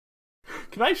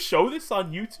Can I show this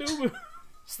on YouTube?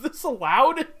 Is this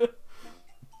allowed?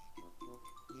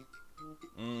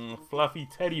 Fluffy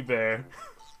teddy bear.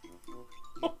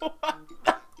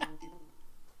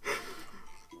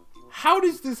 How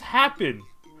does this happen?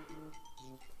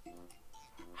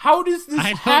 How does this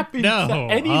happen to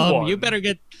anyone? You better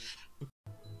get...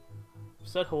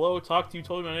 Said hello, talked to you,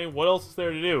 told me my name. What else is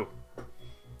there to do?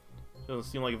 She doesn't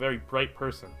seem like a very bright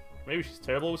person. Maybe she's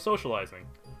terrible with socializing.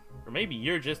 Or maybe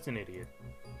you're just an idiot.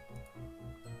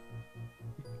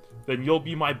 Then you'll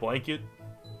be my blanket.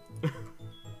 Her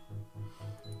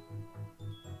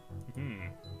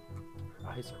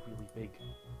eyes are really big.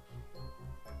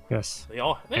 Yes. They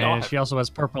all and she also has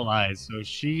purple eyes, so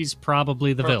she's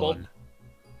probably the villain.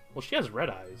 Well, she has red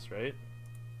eyes, right?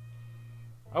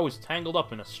 I was tangled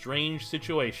up in a strange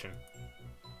situation.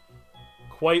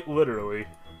 Quite literally.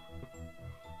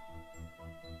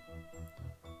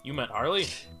 You met Harley?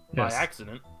 Yes. By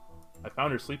accident. I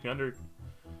found her sleeping under...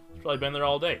 She's probably been there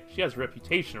all day. She has a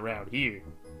reputation around here.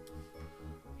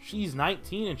 She's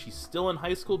 19 and she's still in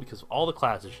high school because of all the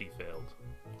classes she failed.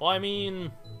 Well, I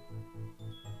mean...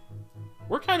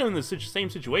 We're kind of in the same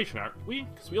situation, aren't we?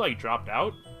 Because we, like, dropped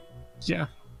out. Yeah.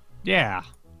 Yeah.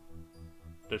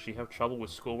 Does she have trouble with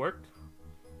schoolwork?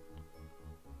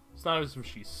 It's not as if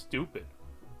she's stupid.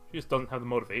 She just doesn't have the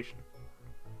motivation.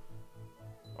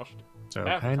 Well, so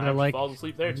kind of like falls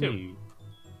asleep there too.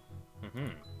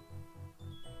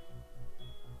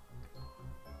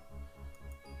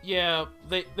 Yeah,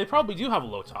 they probably do have a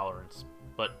low tolerance,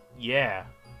 but yeah,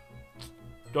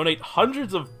 donate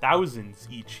hundreds of thousands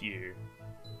each year.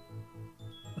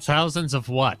 Thousands of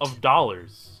what? Of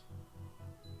dollars.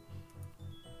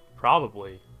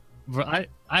 Probably.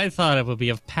 I thought it would be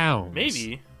of pounds.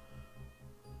 Maybe.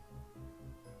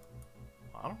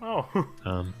 I don't know.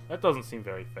 That doesn't seem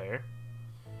very fair.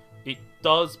 It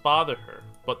does bother her,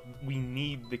 but we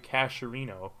need the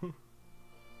casherino.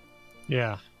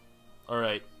 Yeah.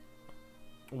 Alright.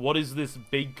 What is this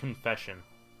big confession?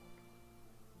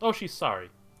 Oh, she's sorry.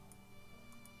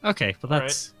 Okay, well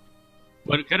that's...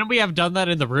 Right. Couldn't we have done that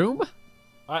in the room?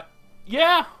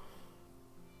 Yeah!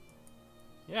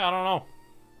 Yeah, I don't know.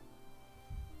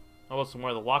 I wasn't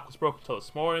where the lock was broken until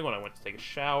this morning when I went to take a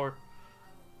shower.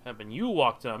 Had been you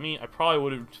walked on me, I probably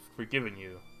would have forgiven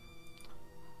you.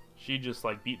 She just,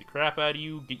 like, beat the crap out of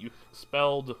you, get you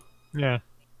expelled. Yeah.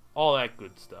 All that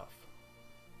good stuff.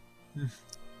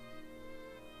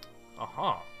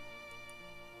 Uh-huh.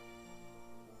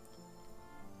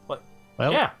 What?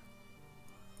 Well, yeah.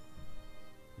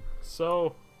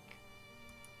 So,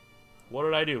 what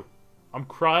did I do? I'm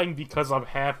crying because I'm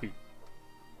happy.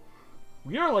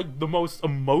 We are like the most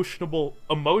emotionable.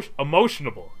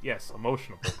 Yes,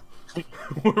 emotional.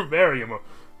 We're very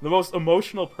the most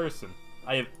emotional person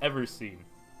I have ever seen.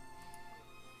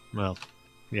 Well,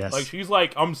 yes. Like she's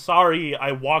like, I'm sorry,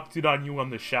 I walked in on you on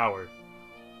the shower.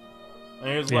 And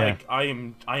it's like, I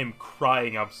am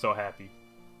crying. I'm so happy.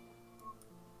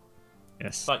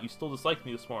 Yes. Thought you still disliked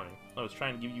me this morning. I was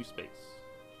trying to give you space.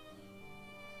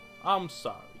 I'm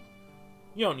sorry.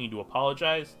 You don't need to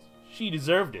apologize. She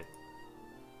deserved it.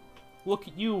 Look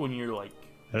at you when you're like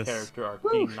character arc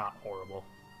being not horrible.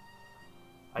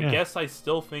 I guess I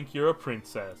still think you're a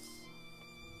princess.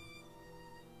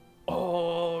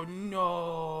 Oh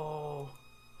no!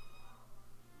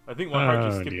 I think my heart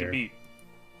just skipped a beat.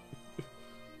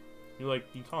 You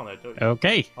call that, don't you?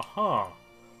 Okay. Uh-huh.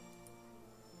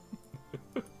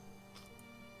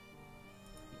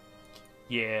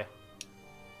 Yeah.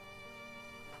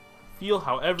 Feel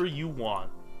however you want.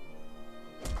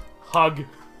 Hug.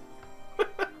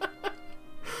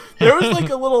 There was like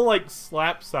a little like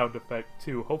slap sound effect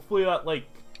too. Hopefully that like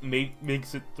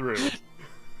makes it through.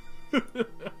 It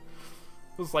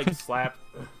was like slap,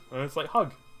 and it's like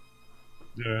hug.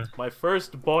 Yeah. My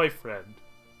first boyfriend.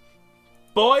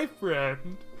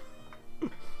 Boyfriend.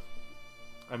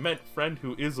 I meant friend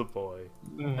who is a boy,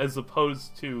 as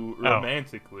opposed to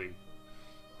romantically.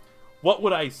 What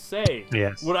would I say?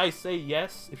 Yes. Would I say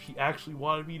yes if she actually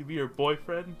wanted me to be her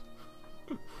boyfriend?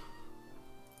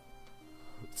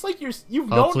 It's like you've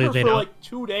known her for like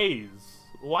 2 days.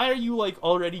 Why are you like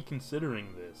already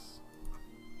considering this?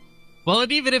 Well,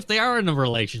 and even if they are in a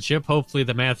relationship, hopefully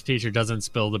the math teacher doesn't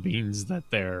spill the beans that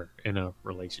they're in a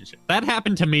relationship. That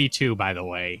happened to me too, by the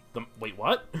way. Wait,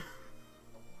 what?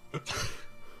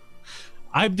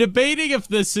 I'm debating if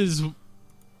this is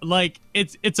like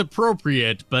it's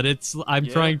appropriate, but I'm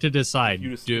trying to decide.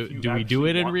 Do we do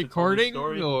it in recording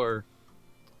or?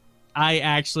 I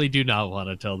actually do not want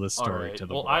to tell this story to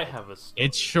the world. I have a story.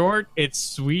 It's short, it's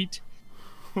sweet,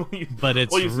 but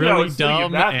it's really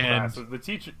dumb. And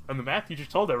the math teacher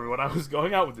told everyone I was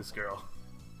going out with this girl.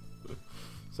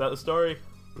 Is that the story?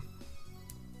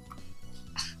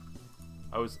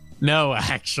 No,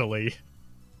 actually.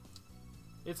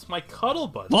 It's my cuddle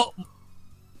buddy. Well...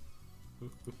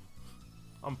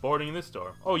 I'm boarding this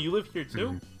door. Oh, you live here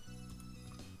too?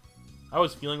 I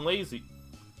was feeling lazy.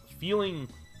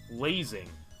 Lazing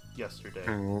yesterday.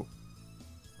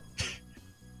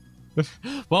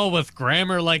 Well, with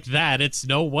grammar like that, it's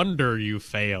no wonder you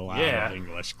fail out of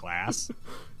English class.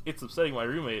 It's upsetting my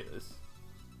roommate.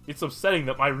 It's upsetting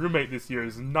that my roommate this year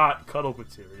is not cuddle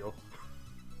material.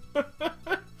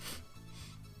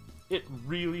 It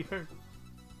really hurt.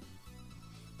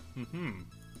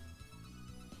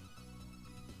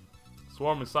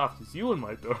 Warm and soft as you in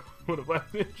my door. What if I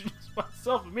introduced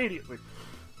myself immediately?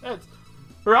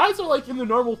 Her eyes are like in the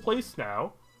normal place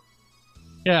now.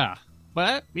 Yeah.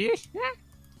 What?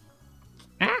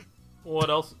 What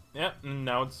else? Yeah,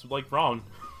 now it's like wrong.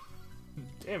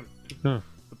 Damn it.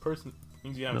 The person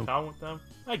thinks you have a problem with them?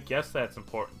 I guess that's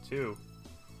important too.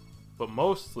 But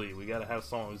mostly, we gotta have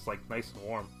someone who's like nice and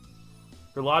warm.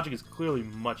 Her logic is clearly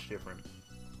much different.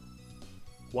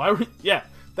 Why were... Yeah,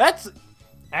 that's...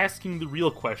 asking the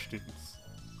real questions.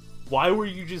 Why were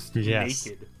you just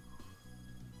naked?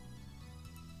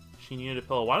 She needed a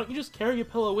pillow. Why don't you just carry a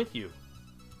pillow with you?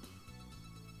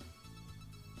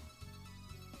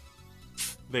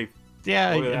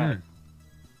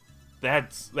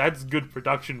 That's good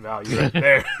production value right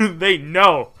there. They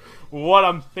know what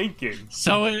I'm thinking.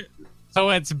 So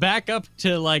it's back up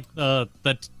to like the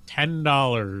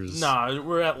 $10. Nah,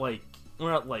 we're at like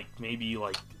maybe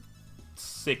like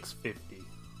 $6.50.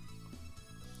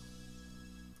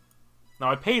 Now,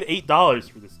 I paid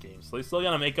 $8 for this game, so they still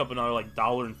gotta make up another, like,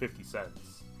 $1.50.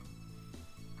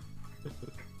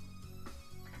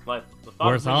 But the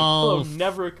thought of making a pillow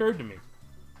never occurred to me.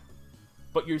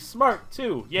 But you're smart,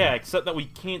 too. Yeah, except that we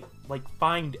can't, like,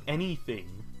 find anything.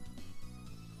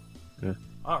 Yeah.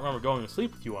 I don't remember going to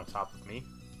sleep with you on top of me.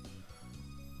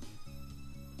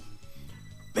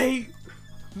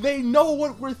 They know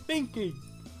what we're thinking!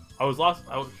 I was lost.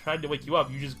 I tried to wake you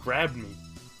up. You just grabbed me.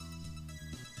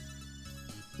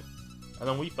 And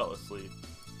then we fell asleep.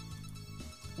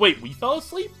 Wait, we fell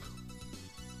asleep?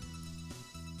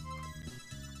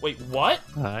 Wait, what?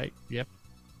 Yep.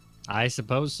 I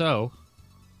suppose so.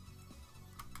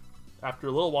 After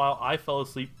a little while, I fell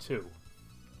asleep too.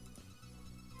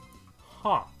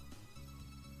 Huh.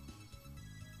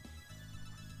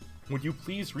 Would you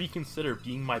please reconsider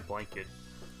being my blanket?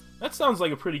 That sounds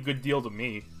like a pretty good deal to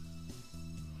me.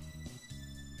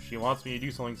 She wants me to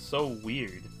do something so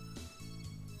weird.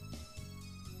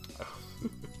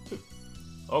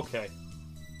 Okay.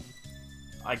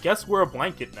 I guess we're a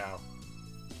blanket now.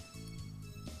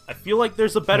 I feel like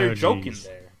there's a better joke in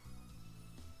there.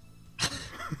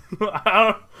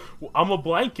 I'm a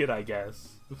blanket, I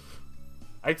guess.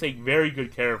 I take very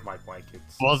good care of my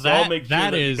blankets. Well, so I'll make sure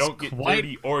that you don't get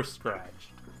dirty or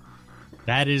scratched.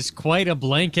 That is quite a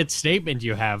blanket statement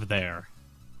you have there.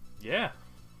 Yeah.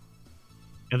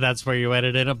 And that's where you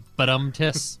edit in a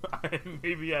but-tis?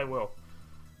 Maybe I will.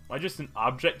 Am I just an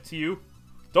object to you?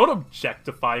 Don't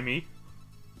objectify me.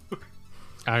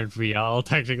 Aren't we all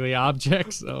technically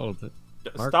objects? Oh,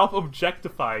 stop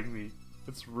objectifying me.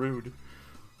 It's rude.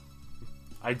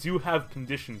 I do have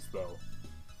conditions, though.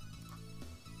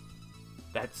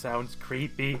 That sounds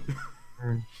creepy.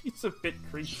 She's a bit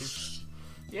creepy.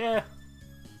 Yeah.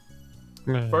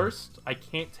 First, I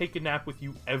can't take a nap with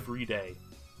you every day.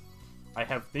 I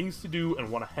have things to do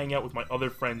and want to hang out with my other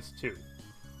friends, too.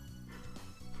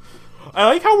 I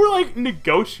like how we're, like,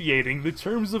 negotiating the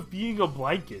terms of being a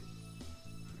blanket.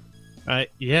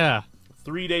 Yeah.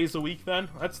 3 days a week, then?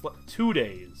 That's 2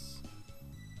 days.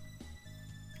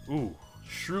 Ooh,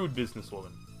 shrewd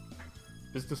businesswoman.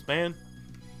 Businessman?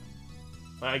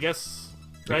 I guess,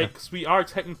 right? Because we are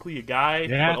technically a guy,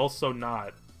 but also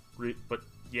not. But,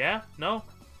 yeah? No?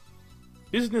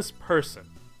 Business person.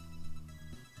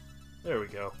 There we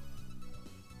go.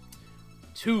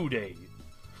 2 days.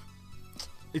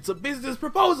 It's a business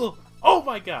proposal! Oh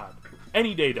my god!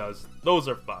 Any day does. Those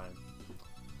are fine.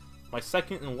 My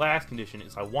second and last condition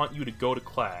is I want you to go to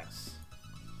class.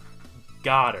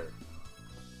 Got her.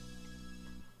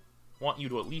 Want you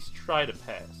to at least try to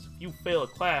pass. If you fail a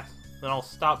class, then I'll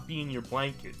stop being your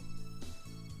blanket.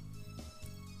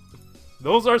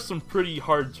 Those are some pretty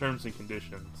hard terms and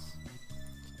conditions.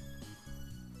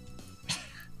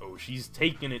 Oh, she's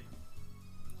taking it.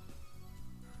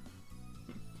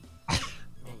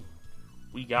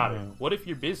 We got it. What if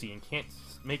you're busy and can't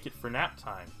make it for nap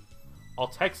time? I'll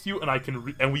text you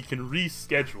and we can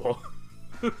reschedule.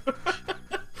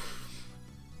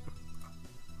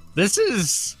 This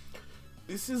is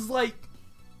like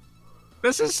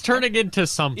This is turning into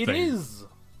something. It is.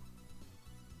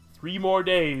 3 more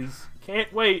days.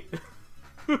 Can't wait.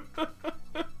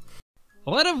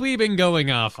 What have we been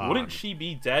going off on? Wouldn't she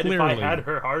be dead if I had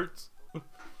her heart?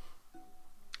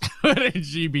 Wouldn't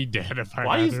she be dead if I had her?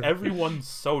 Why is everyone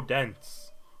so dense?